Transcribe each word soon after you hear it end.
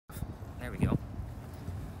There we go.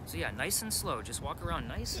 So yeah, nice and slow. Just walk around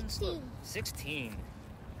nice and slow. 16.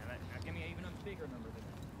 Now give me even a bigger number than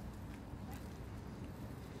that.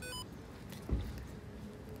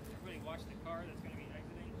 Everybody watch the car that's going to be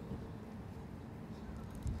exiting.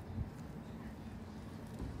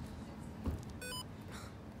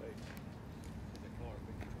 Wait. The car,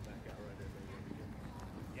 we can go back out right there.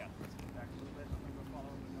 Yeah, let's get back a little bit. I'm going to go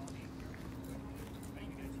follow Melanie. I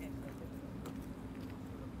didn't get a chance right there.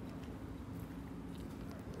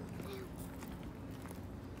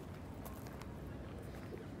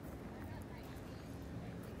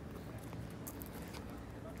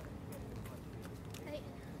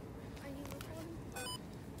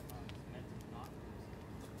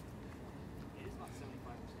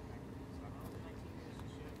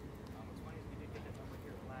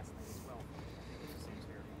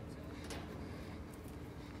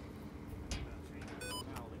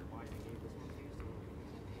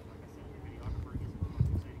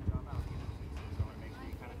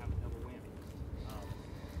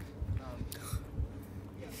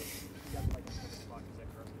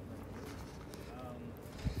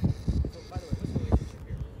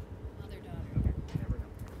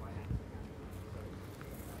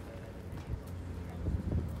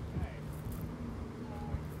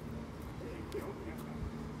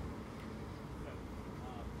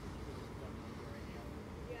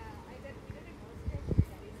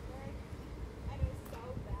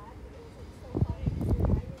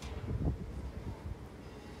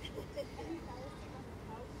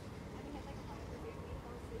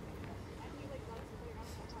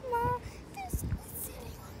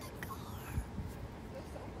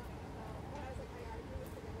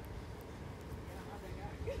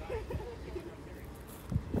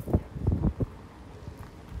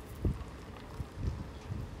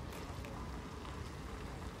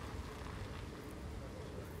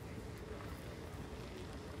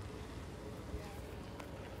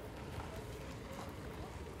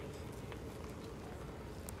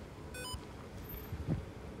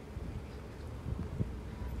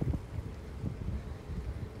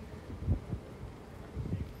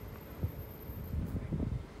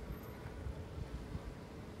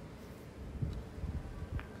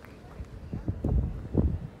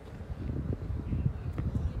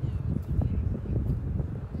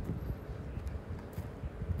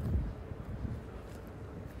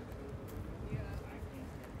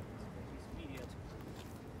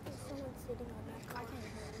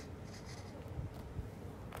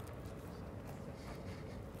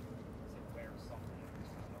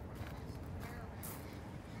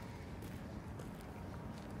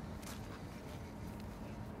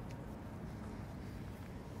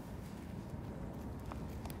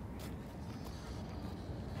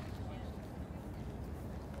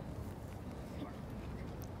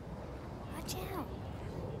 Watch out.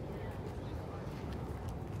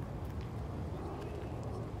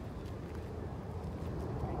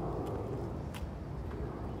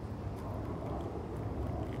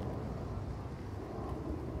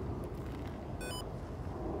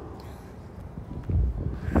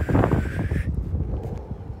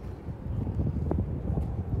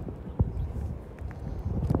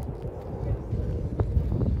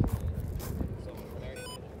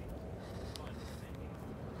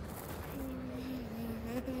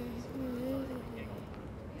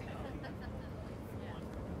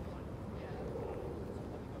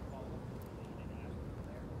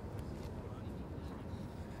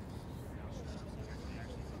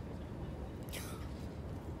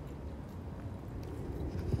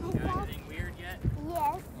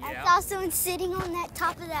 I saw someone sitting on that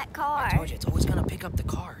top of that car. I told you, it's always going to pick up the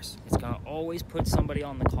cars. It's going to always put somebody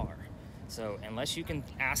on the car. So unless you can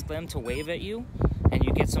ask them to wave at you and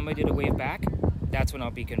you get somebody to wave back, that's when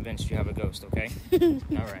I'll be convinced you have a ghost, okay? All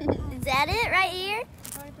right. Is that it right here?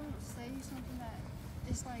 If I don't say something that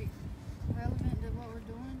is like relevant to what we're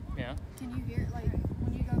doing, Yeah. can you hear it? Like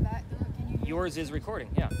when you go back through it, can you hear Yours is recording,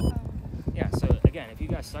 yeah. it? Oh, Yeah, so again, if you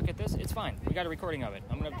guys suck at this, it's fine. We got a recording of it.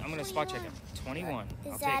 I'm gonna spot check it. 21.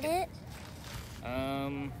 Is I'll that take it?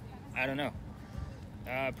 I don't know.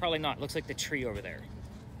 Probably not. Looks like the tree over there.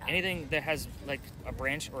 Anything that has like a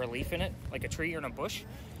branch or a leaf in it, like a tree or in a bush,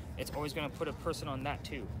 it's always gonna put a person on that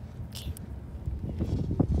too.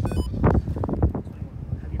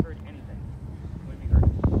 Have you heard anything? What have you heard?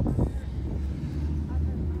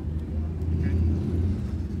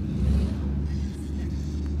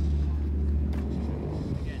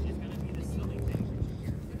 Again, it's gonna be the silly things that you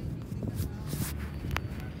hear.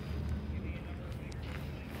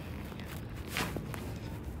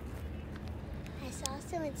 I saw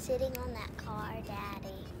someone sitting on that car,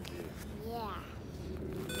 Daddy. Yeah.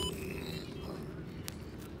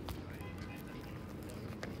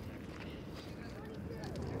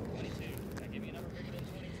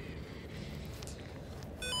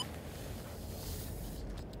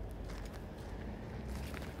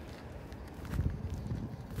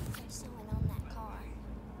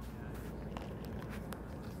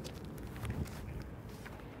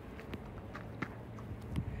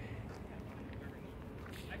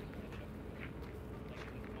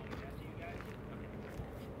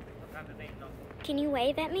 type of vein nothing. Can you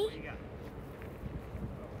wave at me? What do you got?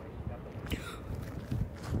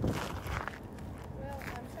 Well,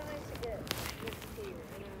 I'm trying to get this here,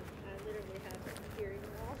 and I literally have a hearing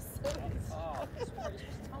loss. So it's Oh, just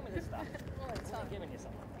tell me this stuff. well, it's I'm not giving you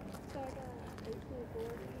something. So I got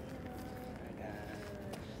 1840, I got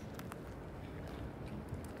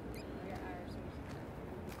Irish, and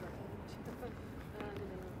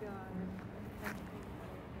then we've got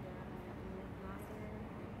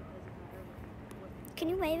Can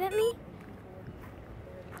you wave at me?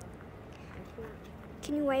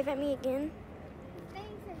 Can you wave at me again?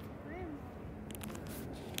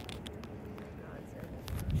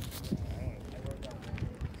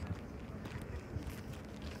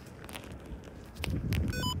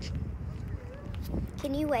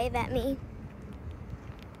 Can you wave at me?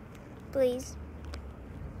 Please.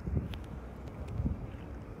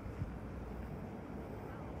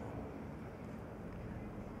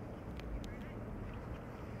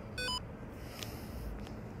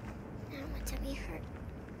 Now my tummy hurt.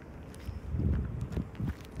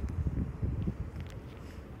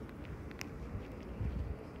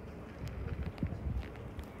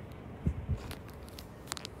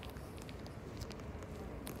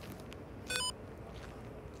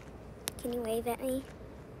 Can you wave at me?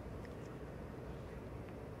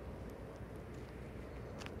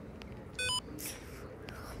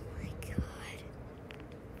 Oh my God.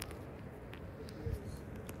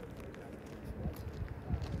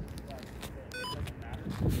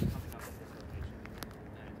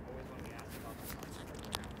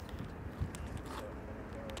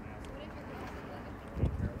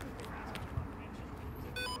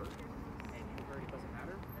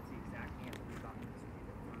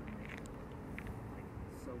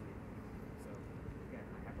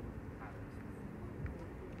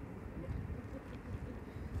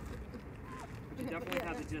 You definitely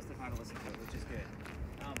have the gist of how to listen to it, which is good.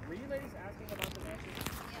 Were you ladies asking about the matches?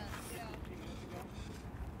 Yeah.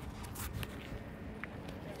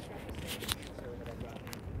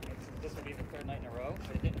 This will be the third night in a row,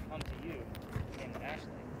 but it didn't come to you. It came to Ashley,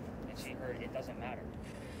 and she heard it doesn't matter.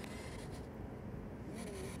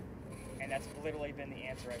 And that's literally been the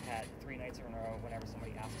answer I've had 3 nights in a row whenever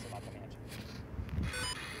somebody asks about the mansion.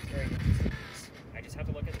 It's very interesting. I just have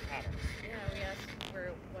to look at the patterns. Yeah, we asked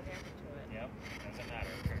what happened to it. Yep, doesn't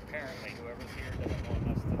matter. Apparently, whoever's here doesn't want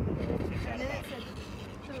us to chit chat And then about it it. said,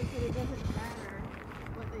 so it said it doesn't matter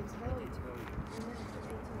what they tell you. Tell you. And then it said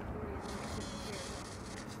 1840, and then it disappeared.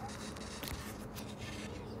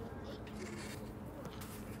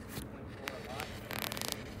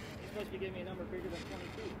 You're supposed to be giving me a number bigger than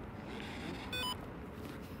 22.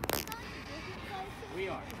 We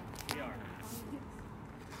are. It's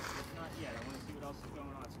not yet. I want to see what else is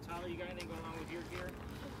going on. So Tyler, you got anything going on with your gear?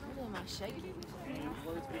 Really, am I shaking? Any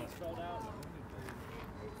words being spelled out?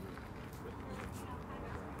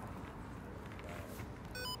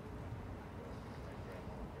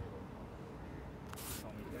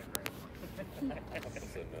 Tell me that, right? Okay.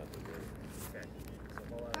 So,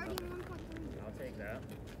 I'll take that.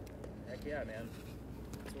 Heck yeah, man.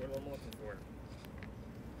 That's what I'm looking for.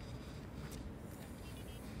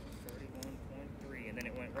 31.3, and then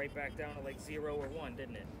it went right back down to like 0 or 1,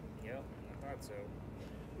 didn't it? Yep, I thought so.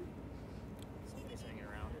 Somebody's hanging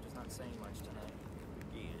around. They're just not saying much tonight.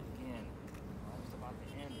 Again. Almost about to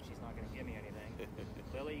end, and she's not going to give me anything.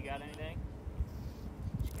 Lily, you got anything?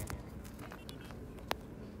 She can't hear me.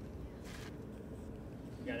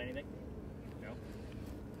 You got anything? No?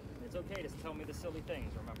 It's okay to tell me the silly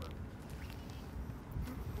things, remember.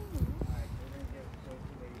 Alright, we're going to give those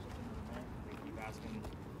 2 ladies just another minute. They keep asking,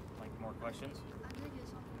 like, more questions. I did get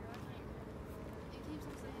something right. It keeps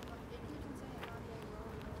on saying body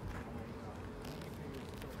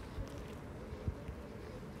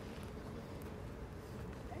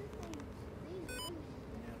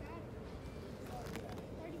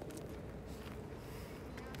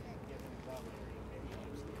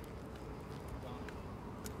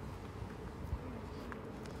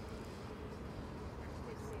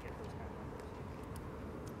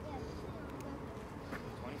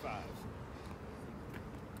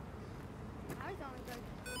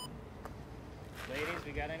Ladies,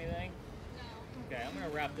 we got anything? No. Okay, I'm going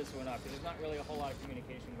to wrap this one up because there's not really a whole lot of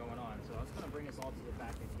communication going on. So I was going to bring us all to the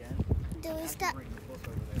back again. Do we stop? Bring the book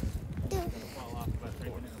over there. Do, It's going to fall off about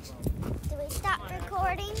typing in the phone. do we stop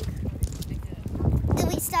recording? Do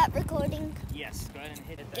we stop recording? Yes, go ahead and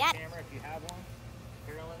hit that Yep. camera if you have one.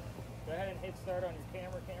 Carolyn, go ahead and hit start on your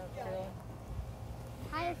camera, Carolyn.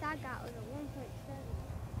 Highest I got was a 1.7.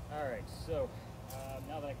 All right, so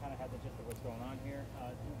now that I kind of have the gist of what's going on here,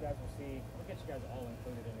 you guys will see, we'll get you guys all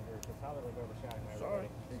included in the group because Tyler was overshadowing everybody.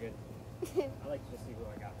 You're good. I like to just see who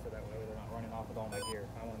I got, so that way they're not running off with all my gear.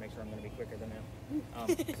 I want to make sure I'm going to be quicker than them.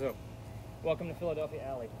 So, welcome to Philadelphia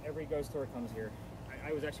Alley. Every ghost tour comes here.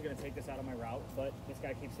 I was actually going to take this out of my route, but this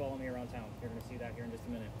guy keeps following me around town. You're going to see that here in just a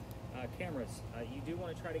minute. Cameras. You do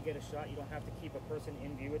want to try to get a shot. You don't have to keep a person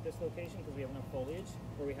in view at this location because we have enough foliage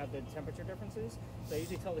where we have the temperature differences. So I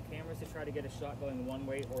usually tell the cameras to try to get a shot going one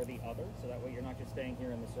way or the other, so that way you're not just staying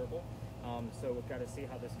here in the circle. So we've got to see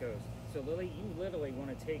how this goes. So Lily, you literally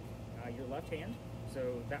want to take your left hand,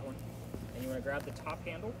 so that one, and you want to grab the top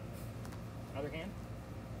handle, other hand.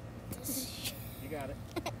 You got it.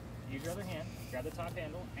 Use your other hand, grab the top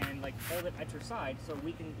handle, and like hold it at your side so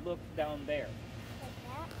we can look down there.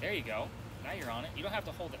 There you go. Now you're on it. You don't have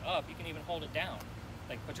to hold it up. You can even hold it down.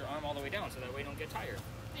 Like put your arm all the way down so that way you don't get tired.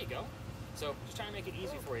 There you go. So just trying to make it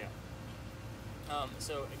easy for you.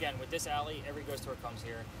 So again, with this alley, every ghost tour comes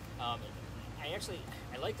here. I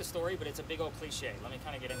like the story, but it's a big old cliche. Let me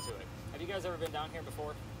kind of get into it. Have you guys ever been down here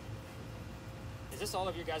before? Is this all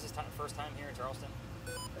of your guys' first time here in Charleston?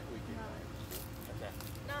 Okay.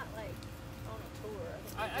 Not like on a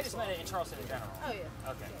tour. I just meant it in Charleston in general. Oh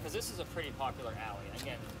yeah. Okay, because this is a pretty popular alley.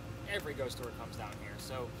 Again, every ghost tour comes down here.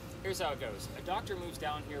 So here's how it goes. A doctor moves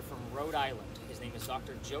down here from Rhode Island. His name is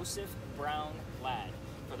Dr. Joseph Brown Ladd.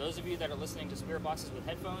 For those of you that are listening to Spirit Boxes with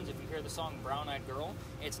headphones, if you hear the song Brown Eyed Girl,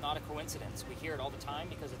 it's not a coincidence. We hear it all the time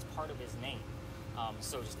because it's part of his name.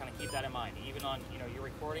 So just kind of keep that in mind. Even on your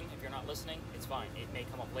recording, if you're not listening, it's fine. It may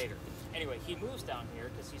come up later. Anyway, he moves down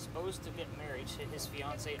here because he's supposed to get married to his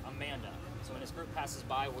fiancée Amanda. So when his group passes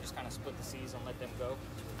by, we'll just kind of split the seas and let them go.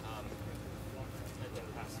 Let them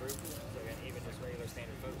pass through. So again, even just regular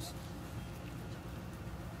standard folks.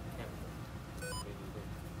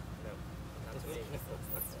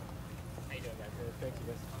 How you doing, guys? Thank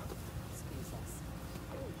you, guys.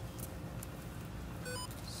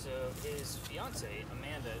 So his fiancée,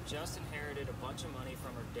 Amanda, just inherited a bunch of money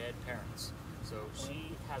from her dead parents. So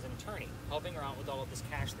she has an attorney helping her out with all of this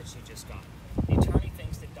cash that she just got. The attorney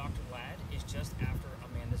thinks that Dr. Ladd is just after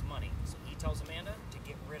Amanda's money. So he tells Amanda to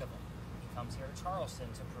get rid of him. He comes here to Charleston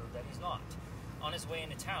to prove that he's not. On his way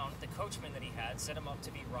into town, the coachman that he had set him up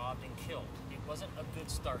to be robbed and killed. It wasn't a good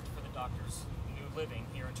start for the doctor's new living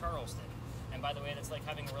here in Charleston. And by the way, that's like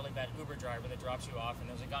having a really bad Uber driver that drops you off and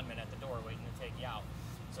there's a gunman at the door waiting to take you out.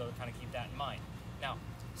 So kind of keep that in mind. Now,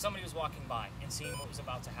 somebody was walking by and seeing what was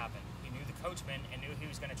about to happen. He knew the coachman and knew he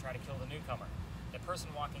was going to try to kill the newcomer. The person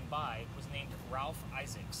walking by was named Ralph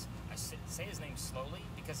Isaacs. I say his name slowly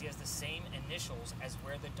because he has the same initials as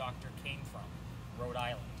where the doctor came from, Rhode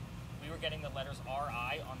Island. We were getting the letters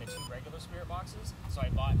RI on the two regular spirit boxes, so I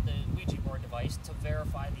bought the Ouija board device to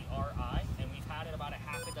verify the RI, and we've had it about a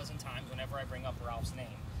half a dozen times whenever I bring up Ralph's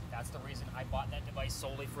name. That's the reason I bought that device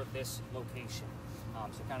solely for this location.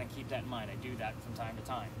 So kind of keep that in mind. I do that from time to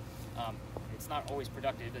time. It's not always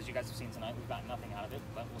productive, as you guys have seen tonight. We've got nothing out of it,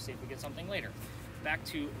 but we'll see if we get something later. Back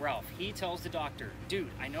to Ralph. He tells the doctor, dude,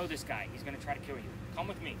 I know this guy. He's going to try to kill you. Come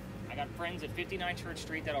with me. I got friends at 59 Church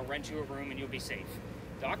Street that'll rent you a room and you'll be safe.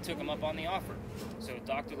 Doc took him up on the offer. So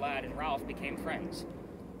Dr. Ladd and Ralph became friends.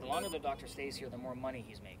 The longer the doctor stays here, the more money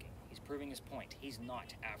he's making. He's proving his point. He's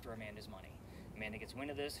not after Amanda's money. Amanda gets wind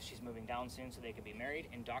of this. She's moving down soon so they can be married,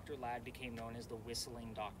 and Dr. Ladd became known as the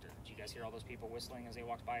Whistling Doctor. Did you guys hear all those people whistling as they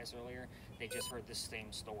walked by us earlier? They just heard this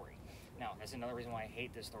same story. Now, that's another reason why I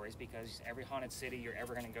hate this story, is because every haunted city you're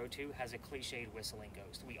ever going to go to has a cliched whistling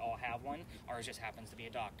ghost. We all have one. Ours just happens to be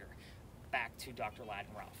a doctor. Back to Dr. Ladd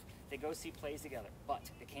and Ralph. They go see plays together, but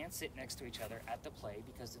they can't sit next to each other at the play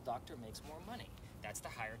because the doctor makes more money. That's the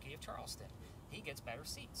hierarchy of Charleston. He gets better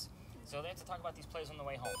seats. So they have to talk about these plays on the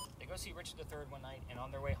way home. They go see Richard III one night, and on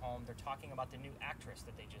their way home, they're talking about the new actress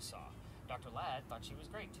that they just saw. Dr. Ladd thought she was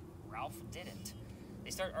great. Ralph didn't. They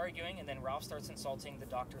start arguing, and then Ralph starts insulting the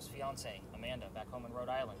doctor's fiancée, Amanda, back home in Rhode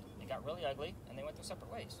Island. It got really ugly, and they went their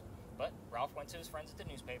separate ways. But Ralph went to his friends at the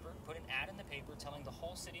newspaper, put an ad in the paper telling the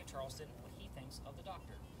whole city of Charleston what he thinks of the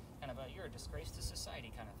doctor. Kind of a, you're a disgrace to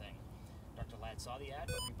society kind of thing. Dr. Ladd saw the ad,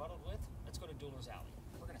 but rebutted with, let's go to Dueler's Alley.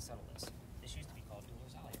 We're going to settle this. This used to be called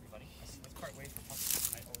Dueler's Alley, everybody. Let's part way for pumpkin.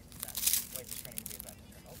 I always do that. Wait, just training to be a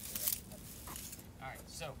bartender. Oh, alright,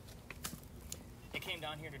 so they came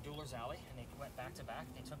down here to Dueler's Alley, and they went back to back.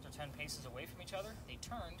 They took their 10 paces away from each other. They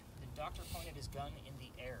turned. The doctor pointed his gun in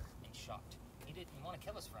the air and shot. He didn't want to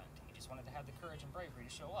kill his friend. He just wanted to have the courage and bravery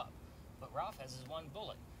to show up. But Ralph has his one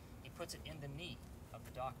bullet. He puts it in the knee of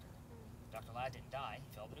the doctor. Dr. Ladd didn't die. He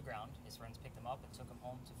fell to the ground. His friends picked him up and took him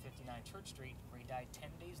home to 59 Church Street, where he died 10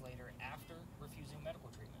 days later after refusing medical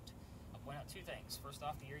treatment. I'll point out two things. First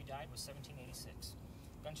off, the year he died was 1786.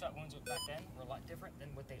 Gunshot wounds back then were a lot different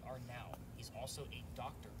than what they are now. He's also a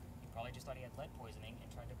doctor. You probably just thought he had lead poisoning and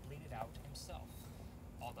tried to bleed it out himself.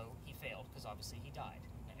 Although he failed, because obviously he died.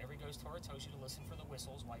 Now, every ghost tour tells you to listen for the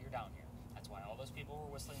whistles while you're down here. That's why all those people were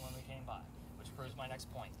whistling when we came by, which proves my next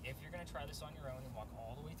point. If you're going to try this on your own and walk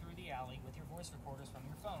all the way through the alley with your voice recorders from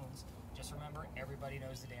your phones, just remember, everybody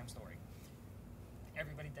knows the damn story.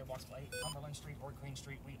 Everybody that walks by Cumberland Street or Queen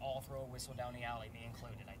Street, we all throw a whistle down the alley, me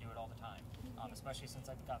included. I do it all the time, especially since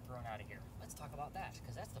I got thrown out of here. Let's talk about that,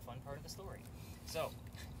 because that's the fun part of the story. So,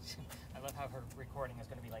 I love how her recording is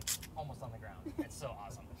going to be like almost on the ground. It's so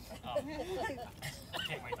awesome. I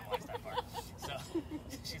can't wait to watch that part. So,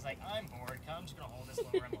 she's like, I'm bored. Come, she's going to hold this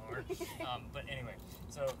lower and lower. But anyway,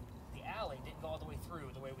 so the alley didn't go all the way through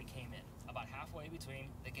the way we came in. About halfway between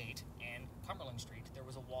the gate and Cumberland Street, there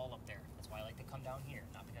was a wall up there. That's why I like to come down here.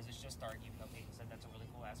 Not because it's just dark, even though Peyton said that's a really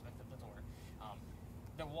cool aspect of the tour.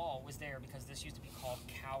 The wall was there because this used to be called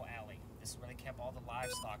Cow Alley. This is where they kept all the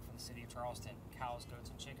livestock from the city of Charleston. Cows,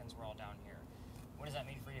 goats, and chickens were all down here. What does that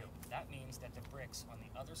mean for you? That means that the bricks on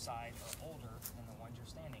the other side are older than the ones you're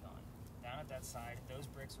standing on. Down at that side, those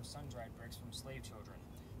bricks are sun-dried bricks from slave children.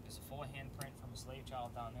 There's a full handprint from a slave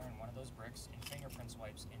child down there in one of those bricks, and fingerprint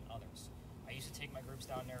swipes in others. I used to take my groups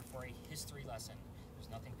down there for a history lesson.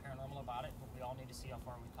 There's nothing paranormal about it, but we all need to see how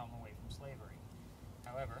far we've come away from slavery.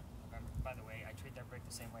 However, by the way, I treat that brick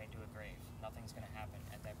the same way I do a grave. Nothing's going to happen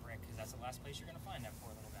at that brick, because that's the last place you're going to find that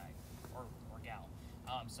poor little guy, or gal.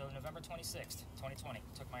 So November 26th, 2020,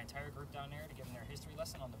 took my entire group down there to give them their history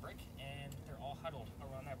lesson on the brick, and they're all huddled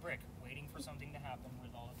around that brick, waiting for something to happen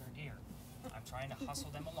with all of their gear. I'm trying to hustle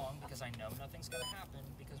them along because I know nothing's going to happen,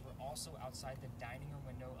 because we're also outside the dining room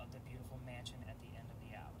window of the beautiful mansion at the end of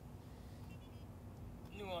the alley.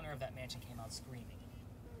 New owner of that mansion came out screaming.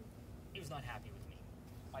 He was not happy with me.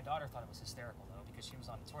 My daughter thought it was hysterical, though, because she was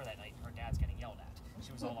on the tour that night and her dad's getting yelled at.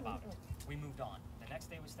 She was all about it. We moved on. The next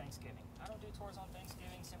day was Thanksgiving. I don't do tours on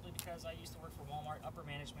Thanksgiving simply because I used to work for Walmart upper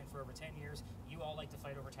management for over 10 years. You all like to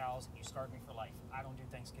fight over towels. You scarred me for life. I don't do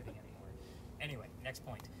Thanksgiving anymore. Anyway, next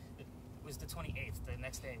point. It was the 28th. The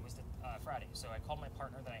next day was the Friday. So I called my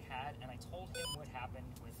partner that I had, and I told him what happened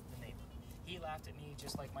with the neighbor. He laughed at me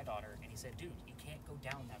just like my daughter, and he said, dude, you can't go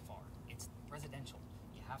down that far. It's residential.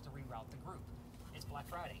 You have to reroute the group. It's Black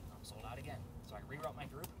Friday. I'm sold out again. So I reroute my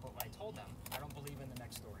group, but what I told them, I don't believe in the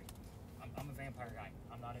next story. I'm a vampire guy.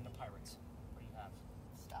 I'm not into pirates. What do you have?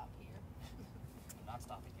 Stop here. I'm not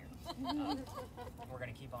stopping here. We're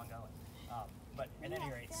going to keep on going. But at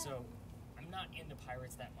any rate, so I'm not into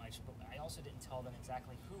pirates that much, but I also didn't tell them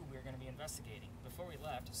exactly who we were going to be investigating. Before we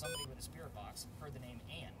left, somebody with a spirit box heard the name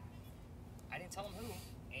Anne. I didn't tell them who.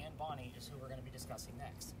 Anne Bonnie is who we're going to be discussing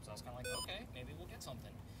next. So I was kind of like, okay, maybe we'll get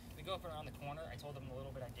something. We go up and around the corner. I told them a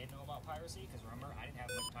little bit I did know about piracy, because remember, I didn't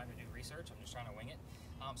have much time to do research. I'm just trying to wing it.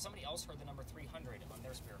 Somebody else heard the number 300 on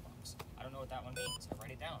their spirit box. I don't know what that one means. I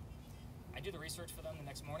write it down. I do the research for them the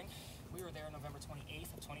next morning. We were there November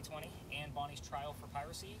 28th of 2020. Anne Bonnie's trial for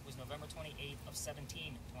piracy was November 28th of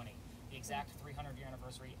 1720, the exact 300th year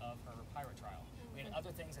anniversary of her pirate trial. We had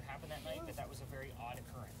other things that happened that night, but that was a very odd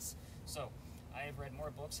occurrence. So I have read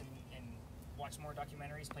more books and watched more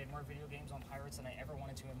documentaries, played more video games on pirates than I ever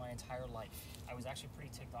wanted to in my entire life. I was actually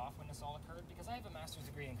pretty ticked off when this all occurred, because I have a master's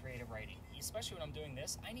degree in creative writing. Especially when I'm doing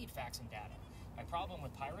this, I need facts and data. My problem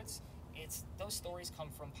with pirates, it's those stories come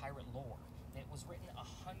from pirate lore. It was written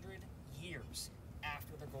 100 years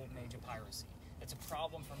after the golden age of piracy. It's a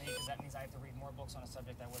problem for me, because that means I have to read more books on a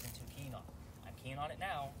subject I wasn't too keen on. I'm keen on it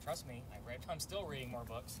now, trust me. I'm still reading more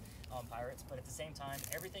books on pirates, but at the same time,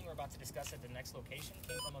 everything we're about to discuss at the next location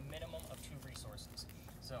came from a minimum of 2 resources.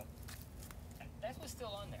 So, that was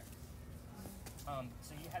still on there.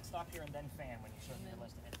 So you had stop here and then fan when you showed me your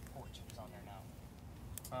list, and porch is on there now.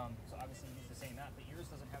 So obviously you use the same app, but yours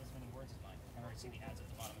doesn't have as many words as mine. I can already see the ads at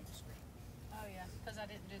the bottom of the screen. Oh yeah, because I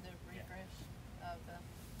didn't do the refresh of the.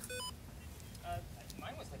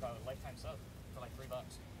 Mine was like a lifetime sub for like $3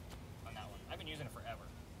 on that one. I've been using it forever.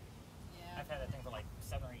 Yeah. I've had that thing for like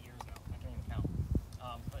 7 or 8 years now. I can't even count.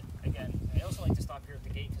 But again, I also like to stop here at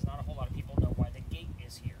the gate, because not a whole lot of people know why the gate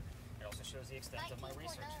is here. It also shows the extent of my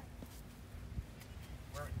research.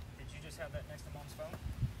 Where did you just have that next to Mom's phone?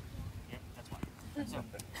 Yep, that's why. So,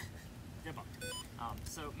 debunked.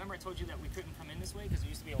 So remember I told you that we couldn't come in this way because there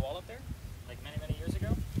used to be a wall up there, like many, many years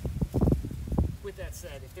ago? With that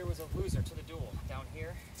said, if there was a loser to the duel down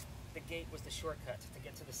here, the gate was the shortcut to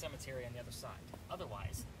get to the cemetery on the other side.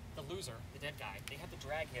 Otherwise, the loser, the dead guy, they had to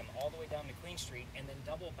drag him all the way down to Queen Street and then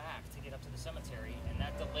double back to get up to the cemetery, and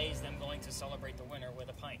that delays them going to celebrate the winner with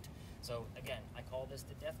a pint. So again, I call this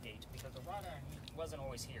the death gate, because the wrought iron wasn't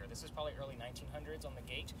always here. This is probably early 1900s on the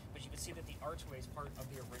gate, but you can see that the archway is part of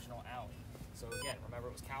the original alley. So again, remember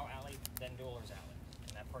it was Cow Alley, then Dueler's Alley.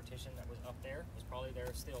 And That partition that was up there was probably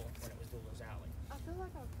there still when it was Dueler's Alley. I feel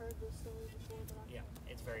like I've heard this story before, but I Yeah,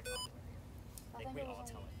 it's very common. I Like think we it was all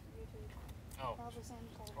on tell it. YouTube. Oh, Probably same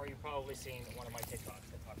part. or you've probably seen one of my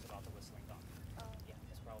TikToks that talks about the whistling dog. Oh. Yeah,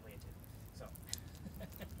 that's probably it too. So,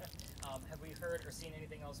 have we heard or seen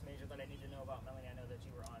anything else major that I need to know about, Melanie? I know that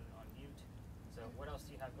you were on mute. So what else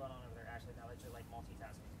do you have going on over there, Ashley, now that you're like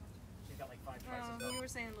multitasking? She's got like 5 choices going. You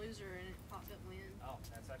were saying loser and it popped up win. Oh,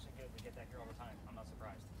 that's actually good. We get that here all the time. I'm not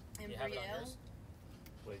surprised. And Do you have it on Brielle? yours?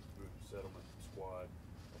 Late group settlement squad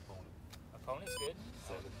opponent. Opponent's good.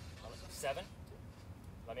 7. 7?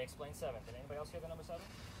 Let me explain 7. Did anybody else hear the number 7?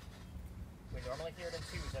 We normally hear it in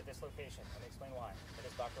 2s at this location. Let me explain why. It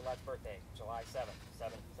is Dr. Ladd's birthday, July 7th,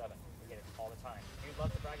 7, 7. We get it all the time. You'd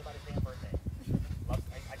love to brag about his damn birthday.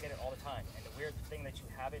 I get it all the time. And the weird thing that you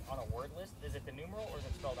have it on a word list, is it the numeral or is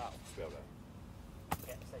it spelled out? Spelled out. You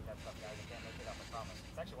can't say that stuff, guys. You can't make it up, I promise.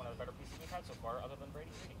 It's actually one of the better pieces we've had so far, other than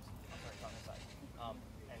Brady's readings. I'm sorry, it's on this side.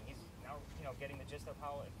 And he's now, getting the gist of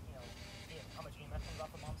how, how much EMF comes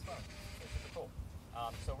off of Mom's phone. So it's super cool.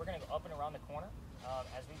 So we're going to go up and around the corner.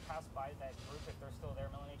 As we pass by that group, if they're still there,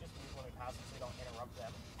 Melanie, just move when we pass them so we don't interrupt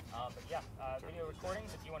them. But yeah, video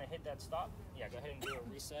recordings, if you want to hit that stop, yeah, go ahead and do a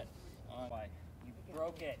reset. Why? You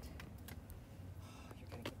broke it. You're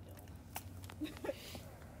going to get billed.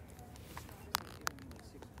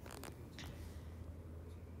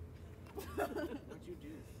 What'd you do?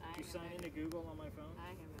 Did you sign into Google on my phone? I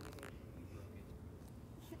have no idea.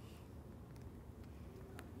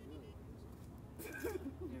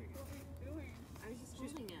 There we go. I was just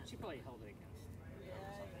holding it. She probably held it against.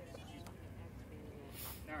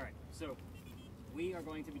 All right, so we are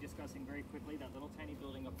going to be discussing very quickly that little tiny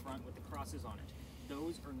building up front with the crosses on it.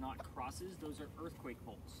 Those are not crosses, those are earthquake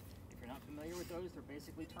bolts. If you're not familiar with those, they're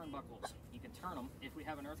basically turnbuckles. You can turn them if we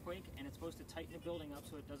have an earthquake, and it's supposed to tighten the building up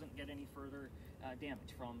so it doesn't get any further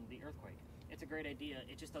damage from the earthquake. It's a great idea,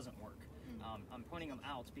 it just doesn't work. I'm pointing them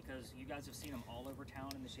out because you guys have seen them all over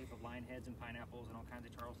town in the shape of lion heads and pineapples and all kinds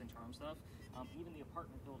of Charleston charm stuff. Even the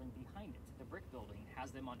apartment building behind it, the brick building,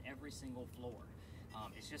 has them on every single floor.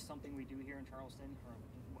 It's just something we do here in Charleston,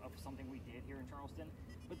 or something we did here in Charleston.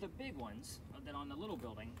 But the big ones, that on the little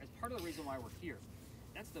building, is part of the reason why we're here.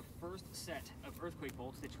 That's the first set of earthquake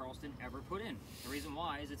bolts that Charleston ever put in. The reason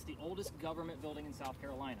why is it's the oldest government building in South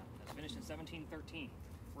Carolina. That's finished in 1713.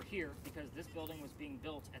 We're here because this building was being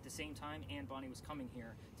built at the same time Anne Bonny was coming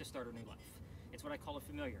here to start her new life. It's what I call a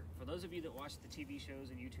familiar. For those of you that watch the TV shows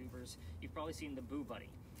and YouTubers, you've probably seen the Boo Buddy.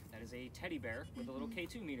 That is a teddy bear with a little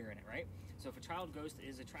K2 meter in it, right? So if a child ghost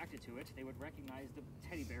is attracted to it, they would recognize the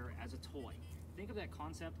teddy bear as a toy. Think of that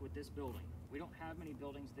concept with this building. We don't have many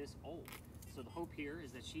buildings this old. So the hope here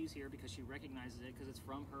is that she's here because she recognizes it because it's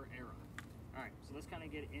from her era. All right, so let's kind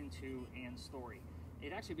of get into Anne's story.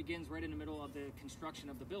 It actually begins right in the middle of the construction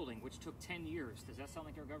of the building, which took 10 years. Does that sound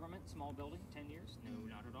like your government? Small building, 10 years? No,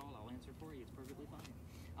 not at all. I'll answer for you. It's perfectly fine.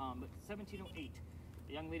 But 1708,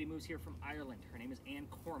 the young lady moves here from Ireland. Her name is Anne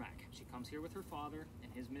Cormack. She comes here with her father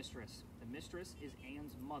and his mistress. The mistress is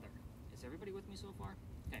Anne's mother. Is everybody with me so far?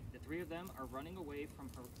 Okay, the three of them are running away from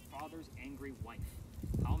her father's angry wife.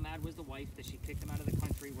 How mad was the wife that she kicked them out of the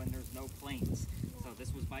country when there's no planes? So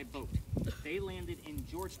this was by boat. They landed in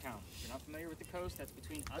Georgetown. If you're not familiar with the coast, that's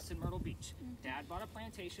between us and Myrtle Beach. Dad bought a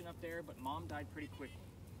plantation up there, but Mom died pretty quickly.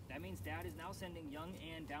 That means Dad is now sending young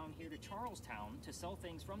Anne down here to Charlestown to sell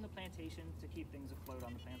things from the plantation to keep things afloat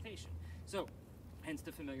on the plantation. So, hence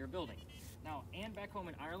the familiar building. Now, Anne back home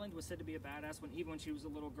in Ireland was said to be a badass even when she was a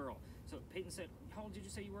little girl. So Peyton said, how old did you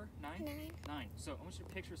say you were? 9? 9. 9. So I want you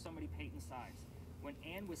to picture somebody Peyton's size. When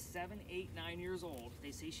Anne was 7, 8, 9 years old,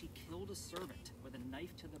 they say she killed a servant with a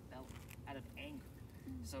knife to the belly out of anger.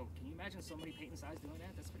 So can you imagine somebody Peyton's size doing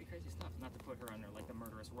that? That's pretty crazy stuff. Not to put her under like the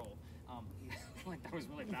murderous role. Like that was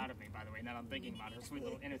really bad of me, by the way. Now that I'm thinking about her sweet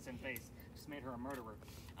little innocent face, just made her a murderer.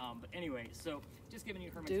 But anyway, so just giving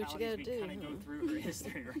you her mentality as we kind of go through her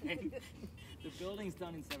history, right? The building's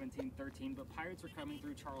done in 1713, but pirates were coming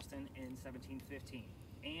through Charleston in 1715.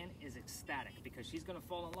 Anne is ecstatic because she's going to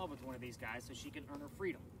fall in love with one of these guys so she can earn her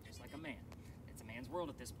freedom, just like a man. It's a man's world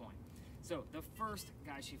at this point. So the first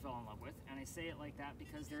guy she fell in love with, and I say it like that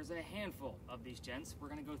because there's a handful of these gents. We're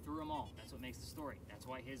going to go through them all. That's what makes the story. That's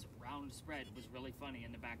why his round spread was really funny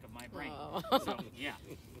in the back of my brain. So, yeah.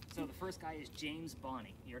 So the first guy is James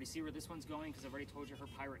Bonny. You already see where this one's going because I've already told you her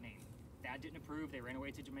pirate name. Dad didn't approve. They ran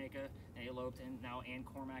away to Jamaica. They eloped, and now Anne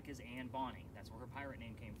Cormack is Anne Bonny. That's where her pirate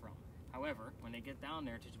name came from. However, when they get down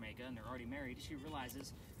there to Jamaica and they're already married, she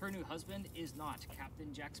realizes her new husband is not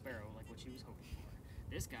Captain Jack Sparrow like what she was hoping for.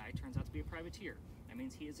 This guy turns out to be a privateer. That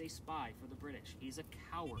means he is a spy for the British. He's a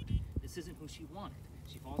coward. This isn't who she wanted.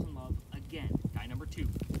 She falls in love again. Guy number 2.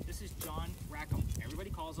 This is John Rackham. Everybody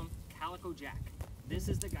calls him Calico Jack. This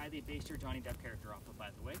is the guy they based your Johnny Depp character off of, by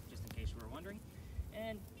the way, just in case you were wondering.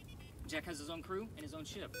 And Jack has his own crew and his own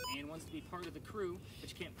ship, and wants to be part of the crew, but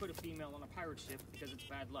you can't put a female on a pirate ship because it's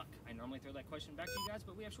bad luck. I normally throw that question back to you guys,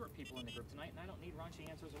 but we have short people in the group tonight, and I don't need raunchy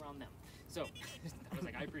answers around them. So, I was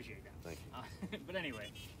like, I appreciate that. Thank you. But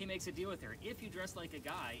anyway, he makes a deal with her. If you dress like a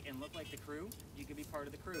guy and look like the crew, you can be part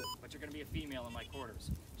of the crew, but you're going to be a female in my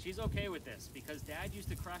quarters. She's okay with this because Dad used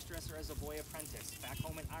to cross-dress her as a boy apprentice back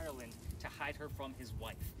home in Ireland to hide her from his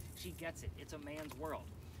wife. She gets it. It's a man's world.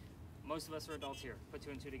 Most of us are adults here. Put 2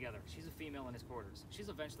 and 2 together. She's a female in his quarters. She's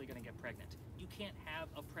eventually going to get pregnant. You can't have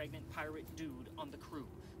a pregnant pirate dude on the crew.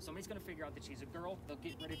 Somebody's going to figure out that she's a girl. They'll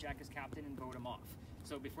get rid of Jack as captain and vote him off.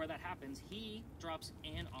 So before that happens, he drops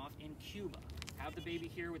Anne off in Cuba. Have the baby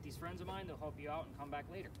here with these friends of mine. They'll help you out and come back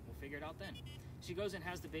later. We'll figure it out then. She goes and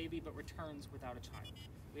has the baby, but returns without a child.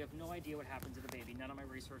 We have no idea what happened to the baby. None of my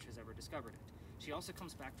research has ever discovered it. She also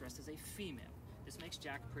comes back dressed as a female. This makes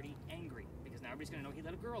Jack pretty angry because now everybody's going to know he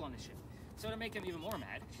let a girl on the ship. So to make him even more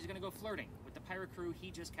mad, she's going to go flirting with the pirate crew he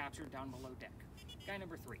just captured down below deck. Guy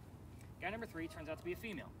number 3. Guy number 3 turns out to be a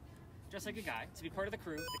female. Just like a guy, to be part of the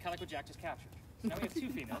crew that Calico Jack just captured. So now we have 2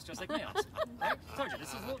 females, just like males. Right? I told you,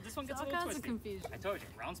 this one gets a little twisty. Confusion. I told you,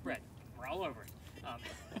 round spread. We're all over it.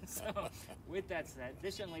 So, with that said,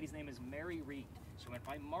 this young lady's name is Mary Reed. She went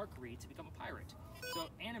by Mark Reed to become a pirate. So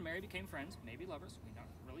Anne and Mary became friends, maybe lovers. We're not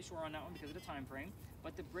really sure on that one because of the time frame.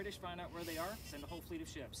 But the British find out where they are, send a whole fleet of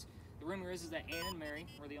ships. The rumor is that Anne and Mary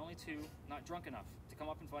were the only 2 not drunk enough to come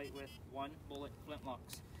up and fight with 1 bullet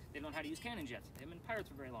flintlocks. They don't know how to use cannon jets. They haven't been pirates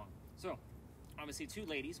for very long. So, obviously 2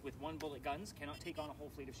 ladies with 1 bullet guns cannot take on a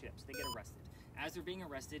whole fleet of ships. They get arrested. As they're being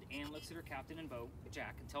arrested, Anne looks at her captain and beau,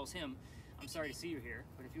 Jack, and tells him, "I'm sorry to see you here,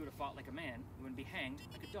 but if you would have fought like a man, you wouldn't be hanged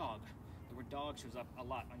like a dog." The word dog shows up a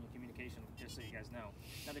lot on your communication, just so you guys know.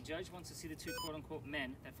 Now, the judge wants to see the 2 quote-unquote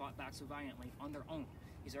men that fought back so valiantly on their own.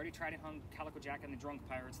 He's already tried to hung Calico Jack and the drunk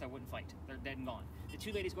pirates that wouldn't fight. They're dead and gone. The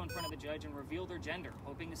 2 ladies go in front of the judge and reveal their gender,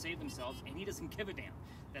 hoping to save themselves, and he doesn't give a damn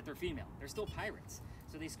that they're female. They're still pirates.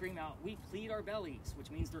 So they scream out, "We plead our bellies,"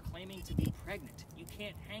 which means they're claiming to be pregnant. You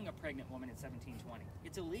can't hang a pregnant woman in 1720.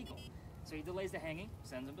 It's illegal. So he delays the hanging,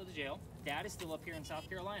 sends them to the jail. Dad is still up here in South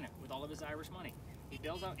Carolina with all of his Irish money. He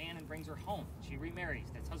bails out Anne and brings her home. She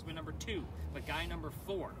remarries. That's husband number 2. But guy number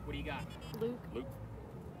 4, what do you got? Luke. Luke.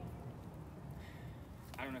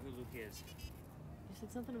 I don't know who Luke is. You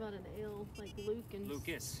said something about an L, like Luke and...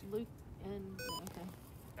 Lucas. Luke and... Yeah, okay.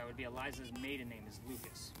 That would be Eliza's maiden name is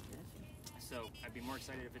Lucas. Gotcha. So I'd be more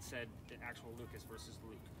excited if it said the actual Lucas versus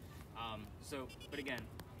Luke. But again,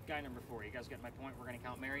 guy number 4. You guys get my point. We're going to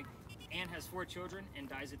count Mary. Anne has 4 children and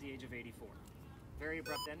dies at the age of 84. Very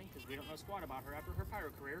abrupt ending because we don't know squat about her after her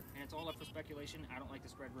pirate career, and it's all up for speculation. I don't like to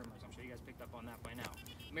spread rumors. I'm sure you guys picked up on that by now.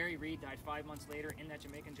 Mary Reed died 5 months later in that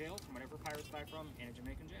Jamaican jail from whatever pirates die from in a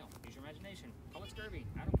Jamaican jail. Use your imagination. Call it scurvy.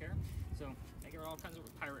 I don't care. So they get all kinds of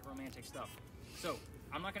pirate romantic stuff. So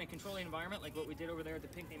I'm not going to control the environment like what we did over there at the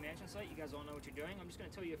Pinckney Mansion site. You guys all know what you're doing. I'm just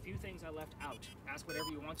going to tell you a few things I left out. Ask whatever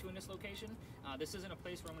you want to in this location. This isn't a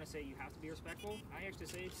place where I'm going to say you have to be respectful. I actually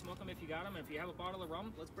say smoke them if you got them, and if you have a bottle of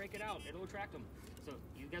rum, let's break it out. It'll attract them. So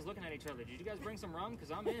you guys looking at each other, did you guys bring some rum?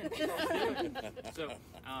 Because I'm in. Let's do it. So,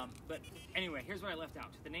 but anyway, here's what I left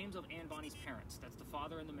out. The names of Anne Bonny's parents. That's the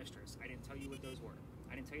father and the mistress. I didn't tell you what those were.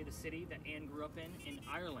 I didn't tell you the city that Anne grew up in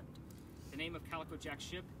Ireland. The name of Calico Jack's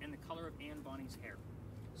ship and the color of Anne Bonny's hair.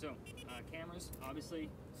 So, cameras, obviously,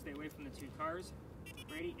 stay away from the 2 cars.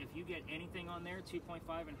 Brady, if you get anything on there,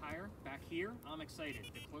 2.5 and higher, back here, I'm excited.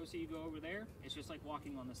 The closer you go over there, it's just like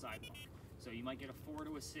walking on the sidewalk. So you might get a 4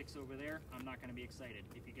 to a 6 over there. I'm not going to be excited.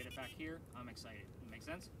 If you get it back here, I'm excited. Make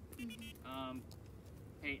sense? Mm-hmm.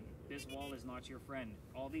 Peyton, this wall is not your friend.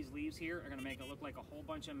 All these leaves here are going to make it look like a whole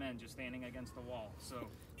bunch of men just standing against the wall. So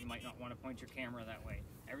you might not want to point your camera that way.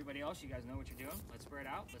 Everybody else, you guys know what you're doing. Let's spread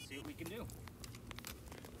out. Let's see what we can do.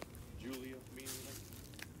 Julia, mean anything?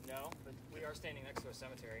 No, but we are standing next to a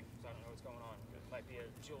cemetery, so I don't know what's going on. It might be a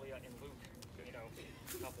Julia and Luke,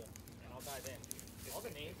 couple. And I'll dive in. All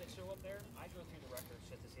the names that show up there, I go through the records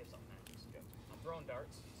just to see if something happens. I'm throwing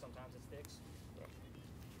darts. Sometimes it sticks.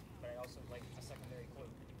 But I also like a secondary clue.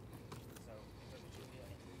 So, if there's a Julia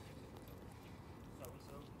and Luke,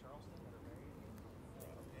 so-and-so in Charleston that are married.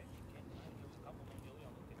 Okay, you can't deny that there's a couple named Julia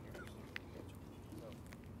and Luke in here. So,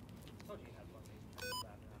 I told you you had one name.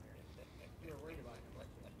 You were worried about him,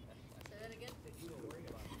 right? Say that again? That you were worried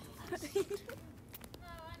about him.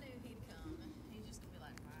 No, I knew he'd come. He's just gonna be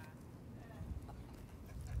like, wow.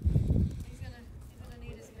 He's gonna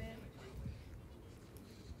need his bed.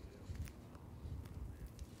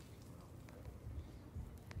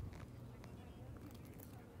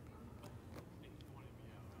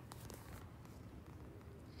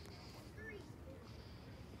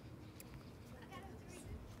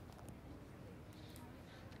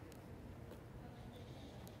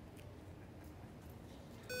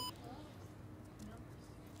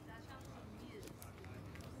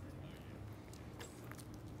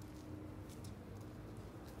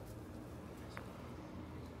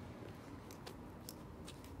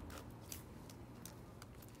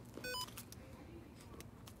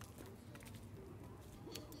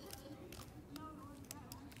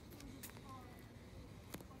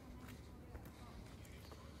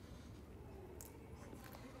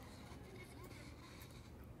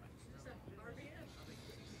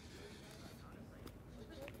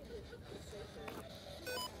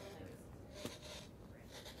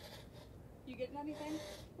 anything?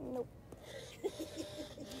 Nope.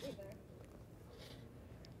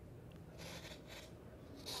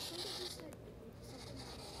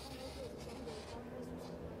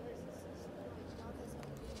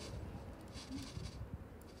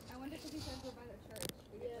 I wonder if he said we're by the church.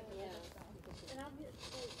 And I've been,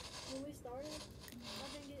 like, when we started,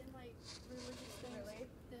 I've been getting, like, religious things Really?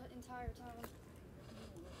 the entire time.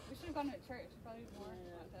 We should have gone to church. Probably more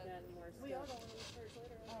content. We are going to the church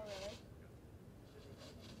later. Oh, really?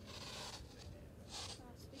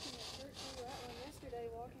 Speaking of church, we were at one yesterday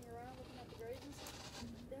walking around looking at the graves and stuff.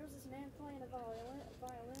 There was this man playing a violin,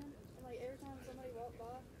 and like every time somebody walked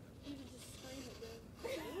by, he would just scream at them.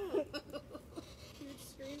 He would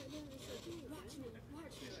scream at them and say, "Dude, watch me,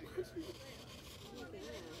 watch me, watch me."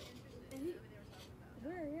 And he,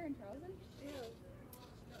 We're here in Charleston?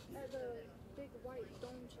 yeah, at the big white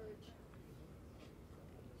dome church.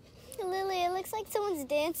 Lily, it looks like someone's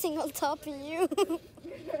dancing on top of you.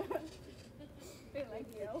 They like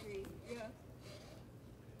you. Yeah.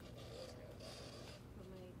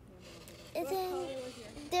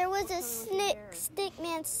 There was a stick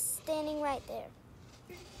man standing right there.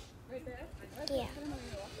 Right there? Yeah.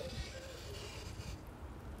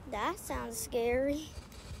 That sounds scary.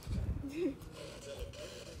 You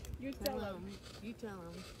tell them. You tell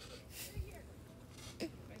him. You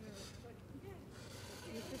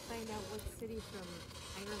should find out what city from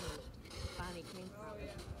Ireland Bonnie came from.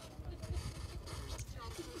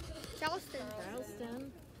 Charleston.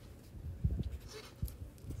 Charleston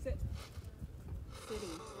Sit.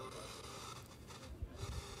 City.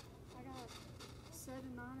 I got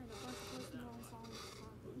 7, 9, and a bunch of Post Malone songs.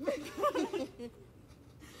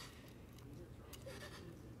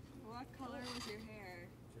 What color was your hair?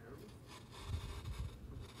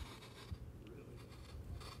 We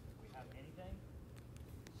have anything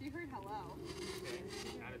She heard hello.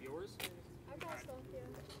 out of yours? I got stuff, yeah.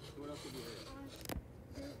 What else did you hear? I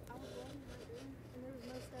was walking right there, and there was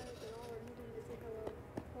no static at all or anything to say hello.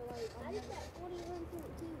 But like, I just got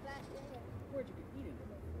 41.2 back there. Where'd you get eating?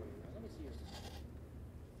 Let me see your.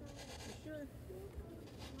 You sure?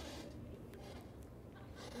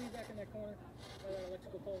 Are you back in that corner by that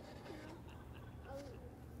electrical pole?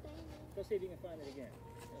 Go see if you can find it again.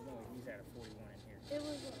 I know he's at a 41 in here. it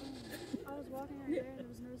was, I was walking right there, and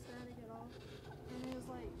there was no static at all. And it was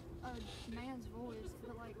like a man's voice,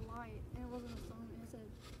 but like light, and it wasn't a song. It said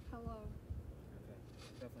hello. Okay.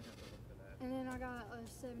 Definitely have to look for that. And then I got a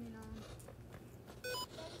 79.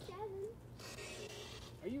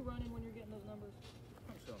 Are you running when you're getting those numbers?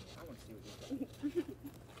 Come show me. I want to see what you've got.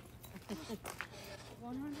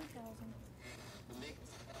 100,000.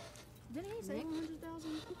 Didn't he say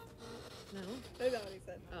 100,000? No. That's not what he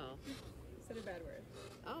said. Oh. He said a bad word.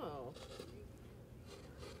 Oh.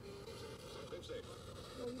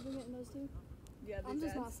 Well, you've been getting those too? Yeah, I'm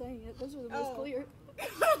just not saying it. Those are the most Oh. clear.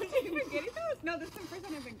 You've been getting those? No, this is the first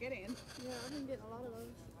one I've been getting. Yeah, I've been getting a lot of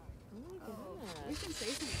those. Oh my Oh. God. We can say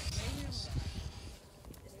something.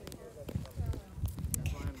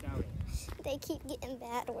 That's why I'm doubting. They keep getting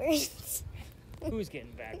bad words. Who's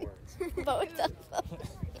getting bad words? Both of them.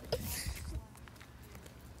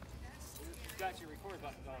 You got your record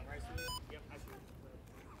button on, right, Sue? Yep, I see.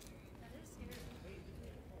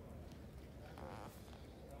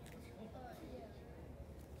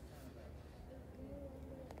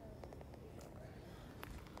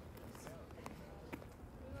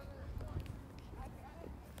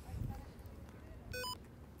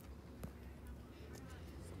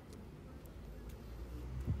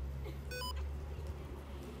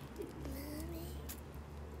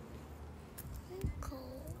 I'm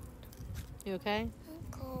cold. You okay? I'm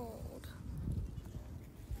cold.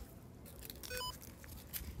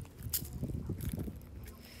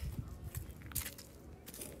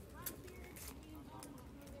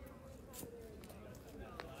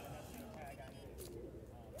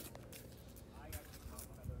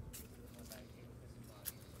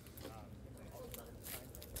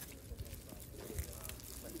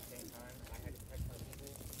 But at the same time, I had to text my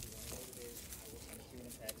people. You know what it is? I'm assuming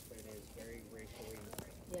it's X, but it is very racially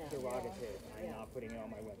Yeah. derogative. I'm Yeah. not putting it on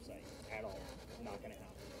my website at all. Not going to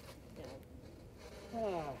happen.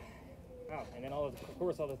 Yeah. Oh, and then of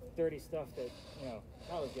course, all the dirty stuff that,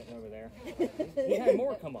 I was getting over there. He had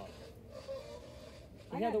more come up.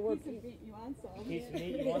 He had the word piece of meat. You want some? piece of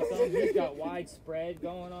meat. You want some? He's got widespread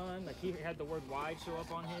going on. Like he had the word wide show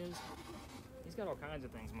up on his. He's got all kinds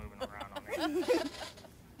of things moving around on there.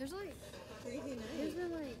 There's like, Crazy night. there's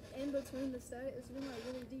been like in between the static, there's been like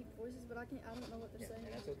really deep voices, but I don't know what they're Yeah, saying.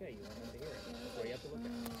 and that's okay. You want them to hear it. And it's That's why you have to look at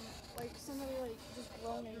it. like somebody like just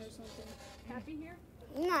groaning or something. Happy here?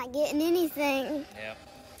 I'm not getting anything. Yep.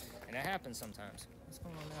 And that happens sometimes. What's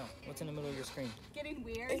going on now? What's in the middle of your screen? Getting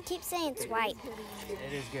weird. It keeps saying it's white.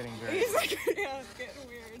 It is getting very He's like, yeah, it's getting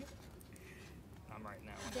weird. I'm right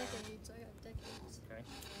now. Decades. I got decades. Okay.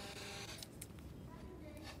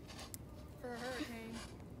 For a hurricane.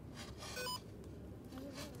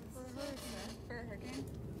 For a hurricane. For a hurricane.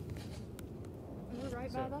 We're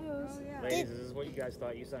right So- by those. Oh, yeah. Ladies, this is what you guys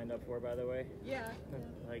thought you signed up for, by the way? Yeah.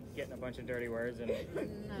 Like getting a bunch of dirty words and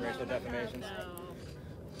No, racial defamations? No.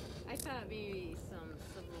 I thought maybe some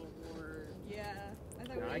civil war. Yeah. I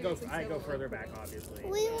thought No, we I were go using I go civil further war. back, obviously.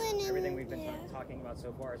 We went in. Everything we've been yeah. talking about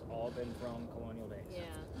so far has all been from colonial days. Yeah.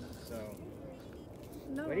 So,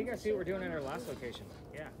 No. what do you guys see what we're doing at our last location?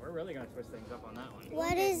 Yeah, we're really gonna twist things up on that one.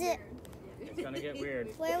 What is it? It's gonna get weird.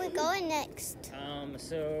 Where are we going next?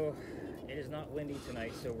 So it is not windy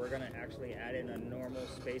tonight, so we're gonna actually add in a normal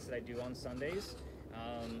space that I do on Sundays.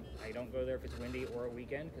 I don't go there if it's windy or a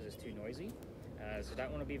weekend because it's too noisy. So that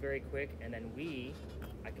one will be very quick, and then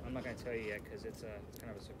I'm not gonna tell you yet because it's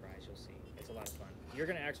kind of a surprise. You'll see. It's a lot of fun. You're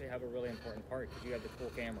gonna actually have a really important part because you have the cool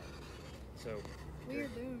camera. So We are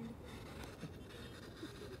doomed.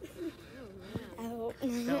 Oh, man. Oh.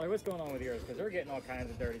 Nelly, what's going on with yours? Because they're getting all kinds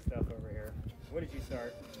of dirty stuff over here. What did you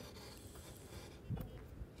start?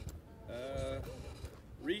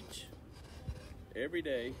 Reach every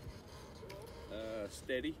day.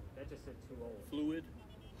 Steady, That just said too old. fluid.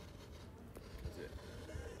 That's it.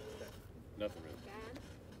 Nothing really.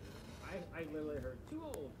 I literally heard too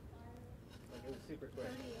old. Like it was super quick.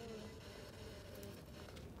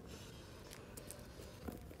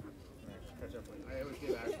 Alright, catch up with. I always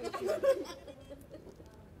give Ashley a few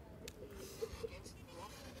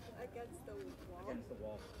Against the wall. against the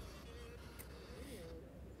wall.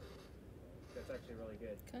 That's actually really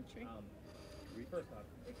good. Country. First off,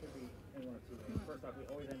 it could be in one of two ways. First off, we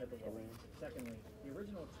always end at the wall. Secondly, the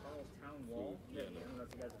original Charlestown wall, I don't know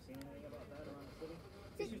if you guys have seen anything about that around the city.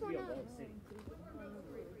 This used to be a walled city.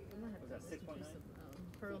 Was that 6.9?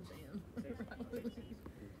 Pearl Jam.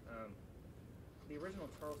 The original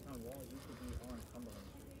Charlestown wall used to be on Cumberland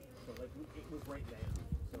Street. So like it was right there.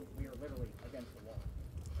 So we are literally against the wall.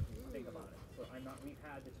 If you think about it. So we've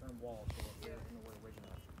had the term wall so here in the word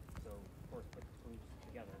original. So of course put the two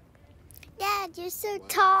together. Dad, you're so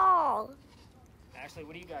tall. Ashley,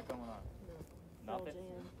 what do you got going on? Pearl Nothing?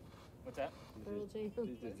 Jam. What's that? Pearl Jam.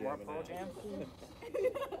 He's just More jamming Pearl out. Jam?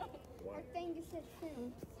 Why? I think it said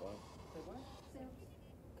film. Why?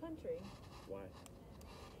 Country. Why?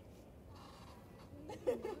 And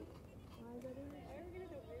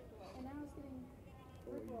now it's getting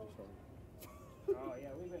What were you just talking? Oh yeah,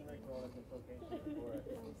 we've been rickrolled at this location before.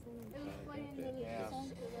 It was playing the Yeah. song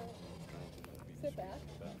for that. Sit back.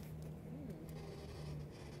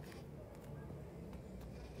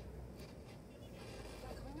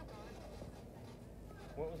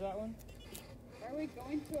 What was that one? Are we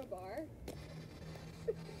going to a bar?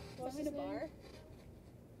 What's Going his to a name? bar?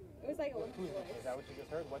 It was like a little Who's, voice. is that what you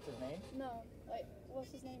just heard? What's his name? No, like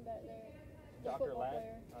what's his name back there? The Dr. football Ladd?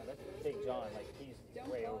 player. Oh, that's Big John. Like he's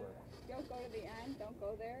Don't way go. over. Don't go to the end. Don't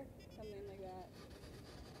go there. Something like that.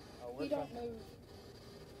 Oh, He we're don't trying- move.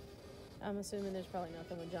 I'm assuming there's probably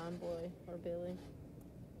nothing with John Boy or Billy.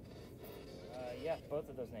 Yeah, both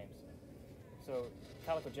of those names. So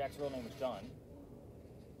Calico Jack's real name was John.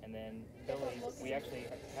 And then Billy, we actually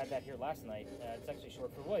had that here last night. It's actually short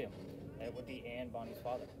for William. And it would be Ann Bonnie's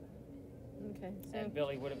father. Okay, so And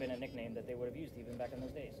Billy would have been a nickname that they would have used even back in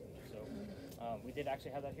those days. So we did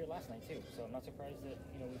actually have that here last night too. So I'm not surprised that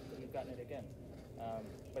we've gotten it again.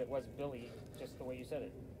 But it was Billy, just the way you said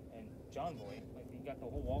it. And John Boy, like you got the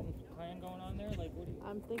whole Walton clan going on there. Like what do you?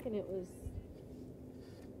 I'm thinking it was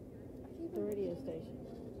the radio station.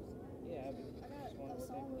 Yeah, I got a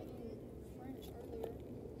song in French earlier.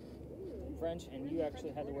 French, and you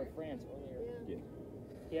actually had the word France earlier. Yeah.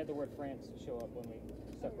 He had the word France show up when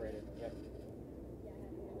we separated. Yep.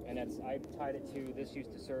 And I tied it to this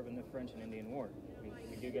used to serve in the French and Indian War.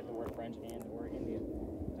 We do get the word French and the word Indian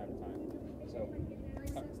from time to time. So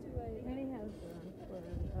 368. And he has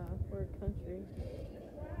word country.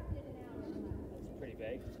 it's pretty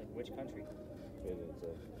vague. It's like which country?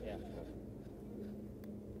 Yeah,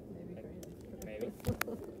 Maybe France. maybe,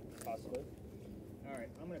 possibly. All right,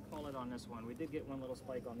 I'm gonna call it on this one. We did get one little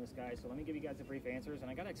spike on this guy, so let me give you guys the brief answers, and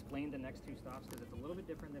I gotta explain the next two stops because it's a little bit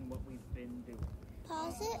different than what we've been doing.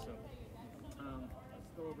 Pause it. So,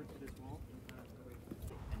 let's go over to this wall,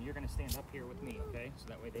 and you're gonna stand up here with me, okay? So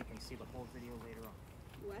that way they can see the whole video later on.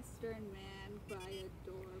 Western man by a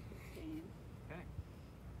door pane. Okay.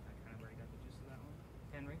 I kind of already got the gist of that one.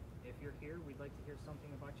 Henry, if you're here, we'd like to hear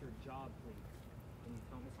something about your job, please. Can you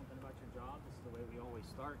tell me something about your job? This is the way we always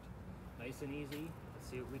start. Nice and easy. The Let's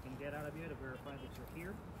see what we can get out of you to verify that you're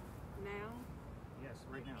here. Now? Yes,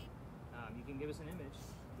 right now. You can give us an image.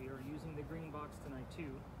 We are using the green box tonight too.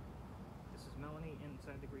 This is Melanie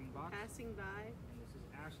inside the green box. Passing by? And this is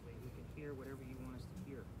Ashley. We can hear whatever you want us to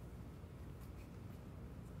hear.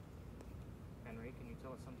 Henry, can you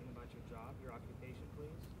tell us something about your job, your occupation,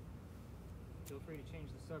 please? Feel free to change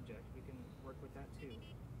the subject. We can work with that too.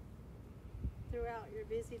 Throughout your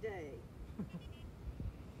busy day.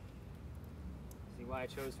 See why I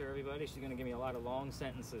chose her, everybody? She's going to give me a lot of long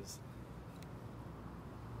sentences.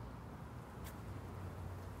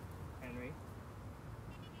 Henry,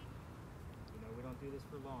 you know we don't do this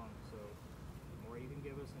for long, so the more you can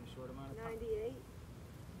give us in a short amount of time. 98.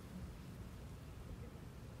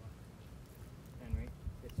 Henry,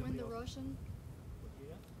 did When somebody the else- Russian. What you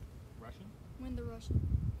got? Russian? When the Russian.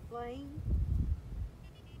 Flame.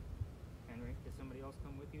 Henry, did somebody else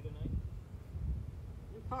come with you tonight?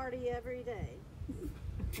 Party every day.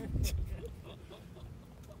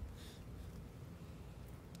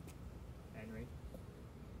 Henry,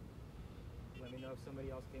 let me know if somebody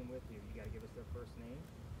else came with you. You got to give us their first name.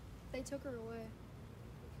 They took her away.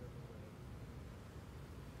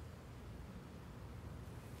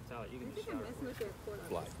 Tell it. You I can think just I'm shout it messing with for the report on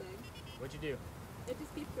Fly. this thing. us. What'd you do? It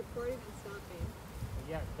just keeps recording and stopping.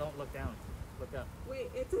 Yeah, don't look down. Look up. Wait,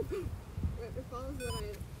 it's a. It follows what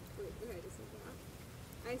I. Wait, okay, just like that.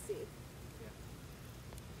 I see. Yeah.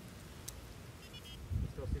 You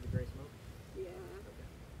still see the gray smoke? Yeah. Okay.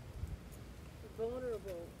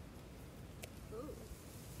 Vulnerable. Oh.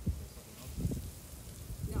 Something else?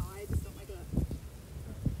 No, I just don't like that.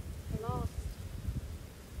 I lost.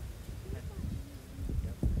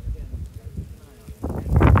 Yep. Again, gotta keep an eye on it.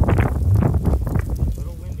 A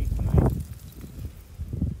little windy tonight.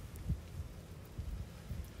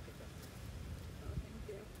 Oh, thank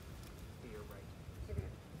you. To your right. Okay.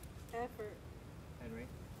 Effort. Henry,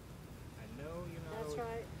 I know you're not That's always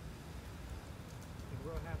right. I'm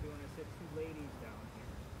real happy when I sit two ladies down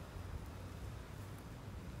here.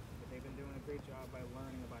 But they've been doing a great job by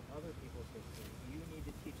learning about other people's history. You need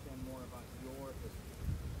to teach them more about your history.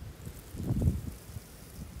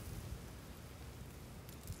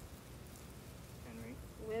 Henry,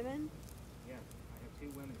 Women. yes, I have two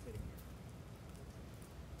women sitting here.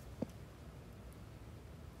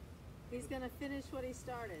 He's going to finish what he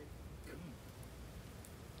started.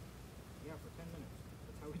 Yeah, for 10 minutes.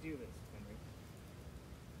 That's how we do this, Henry.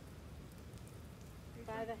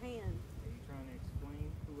 By the hand. Are you trying to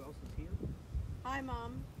explain who else is here? Hi,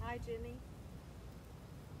 Mom. Hi, Jenny.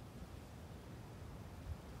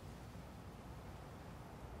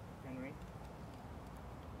 Henry,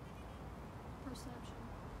 Perception.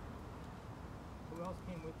 who else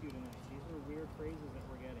came with you tonight? These are weird phrases that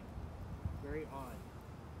we're getting. Very odd.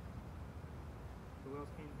 Who else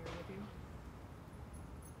came here with you?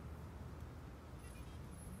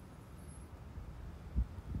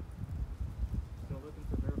 Still looking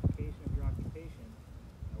for verification of your occupation.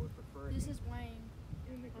 I would prefer it This is Wayne.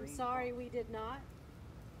 in the I'm green sorry box. we did not.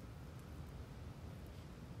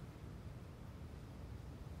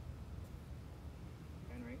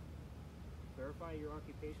 Henry, verify your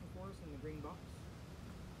occupation for us in the green box.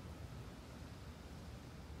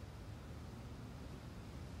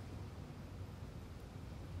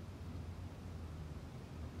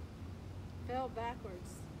 Fell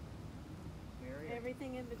backwards. Mary,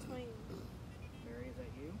 Everything in between. Mary, is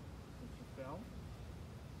that you? Since you fell?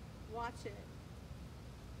 Watch it.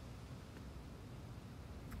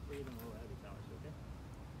 Breathing a little heavy, Tyler, so okay?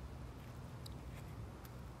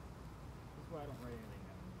 This is why I don't write anything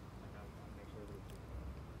down. Like, I'll make sure that it's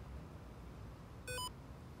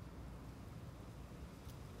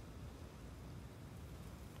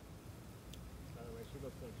by the way, she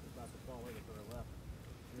looks like she's about to fall over to her left.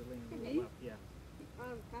 You're leaning a Me? little left, yeah.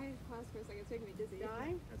 I paused for a second. It's making me dizzy. Die?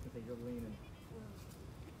 I was gonna say you're leaning.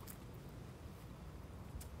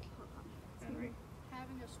 Henry.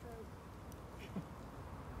 Having a stroke.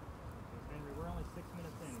 Henry, we're only 6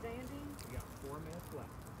 minutes in. Standing We got 4 minutes left.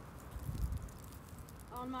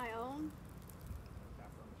 on my own. Tap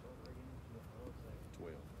her on the shoulder again. What looks like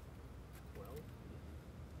 12. 12.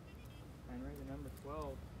 Henry, the number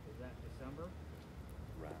 12, is that December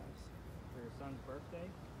Rise. for your son's birthday?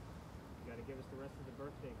 You gotta give us the rest of the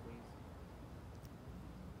birthday, please,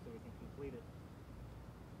 so we can complete it.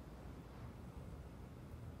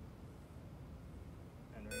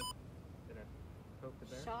 Henry, did I poke the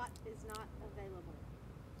bear? Shot is not available.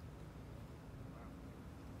 Wow.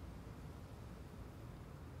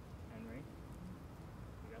 Henry,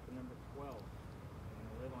 you got the number 12. I'm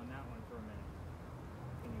gonna live on that one for a minute.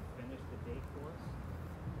 Can you finish the date for us?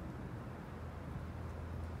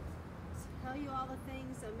 Tell you all the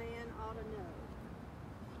things a man ought to know.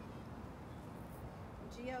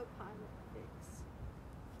 Geopilot fix.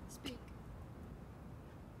 Speak.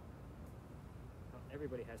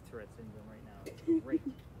 Everybody has Tourette syndrome right now. It's great.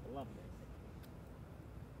 I love this.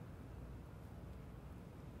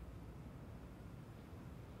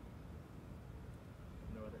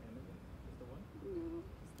 No other imaging? Just the one? No,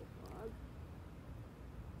 it's the frog.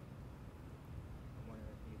 I'm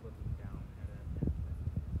wondering if he's looking down at that.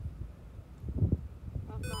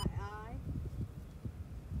 Of my eye.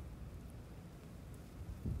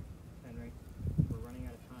 Henry, we're running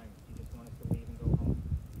out of time. Do you just want us to leave and go home?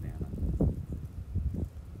 Nana. I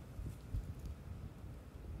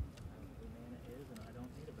don't know who Nana is, and I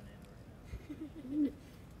don't need a banana right now.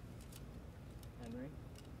 Henry,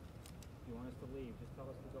 if you want us to leave, just tell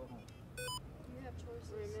us to go home. You have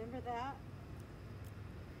choices. Remember that?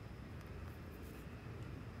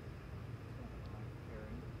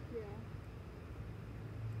 Aaron, Yeah.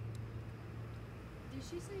 Did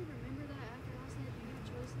she say remember that after I said you have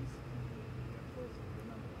choices? you have choices.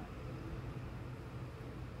 Remember that.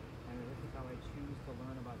 Henry, this is how I choose to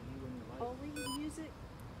learn about you and your life. Holy music.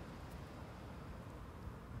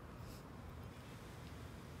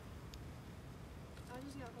 I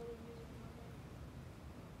just got holy music in my head.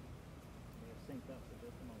 We have synced up for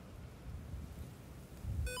just a moment.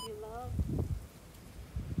 You love.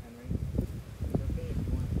 Henry, it's okay if you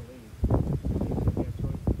want us to leave. We have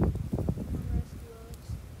choices. Unrest loves.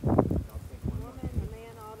 I'll take one more. Woman a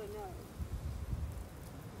man ought to know.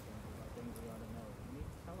 Things we ought to know. You need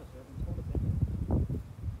to tell us. You haven't told us anything.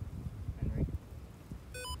 Henry,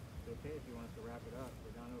 it's okay if you want us to wrap it up.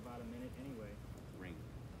 We're down to about a minute anyway. Ring.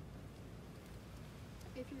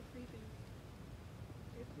 If you're creeping.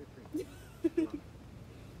 If you're free.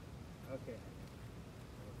 Okay.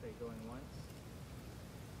 We'll say going once.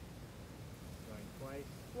 Going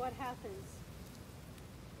twice. What happens?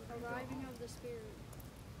 We're gonna go Arriving home. of the spirit.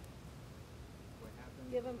 What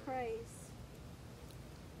happens? Give him praise.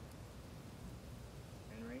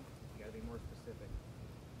 Henry, you gotta be more specific.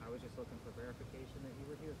 I was just looking for verification that you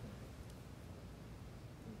were here tonight.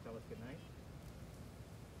 Can you tell us good night?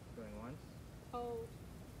 Going once? Hold.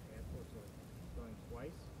 Yeah, of course. Going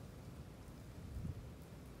twice?